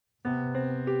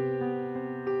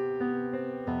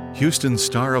Houston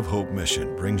Star of Hope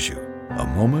Mission brings you a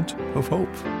moment of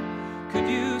hope. Could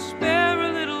you spare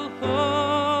a little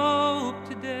hope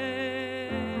today?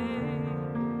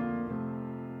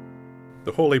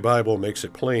 The Holy Bible makes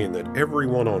it plain that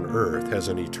everyone on earth has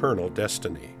an eternal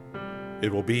destiny.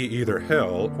 It will be either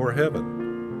hell or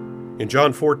heaven. In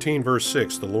John 14, verse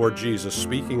 6, the Lord Jesus,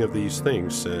 speaking of these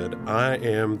things, said, "I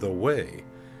am the way.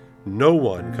 No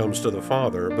one comes to the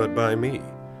Father but by me."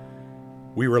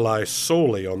 We rely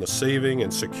solely on the saving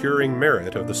and securing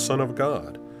merit of the Son of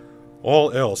God.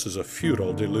 All else is a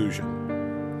futile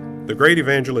delusion. The great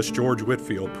evangelist George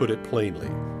Whitefield put it plainly,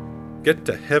 "Get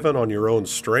to heaven on your own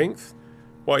strength?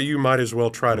 Why, you might as well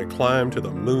try to climb to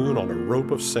the moon on a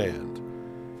rope of sand.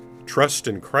 Trust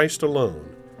in Christ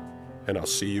alone, and I'll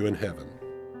see you in heaven."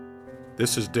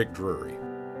 This is Dick Drury.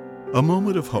 A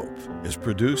Moment of Hope is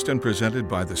produced and presented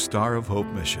by the Star of Hope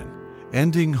Mission,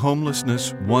 ending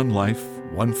homelessness one life,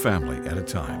 one family at a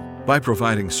time, by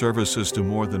providing services to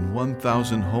more than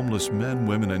 1,000 homeless men,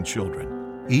 women, and children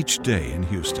each day in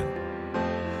Houston.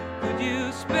 Could you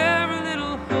spare a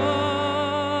little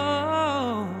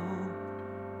hope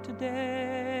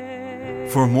today?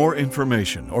 For more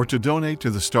information or to donate to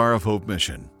the Star of Hope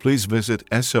Mission, please visit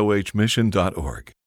sohmission.org.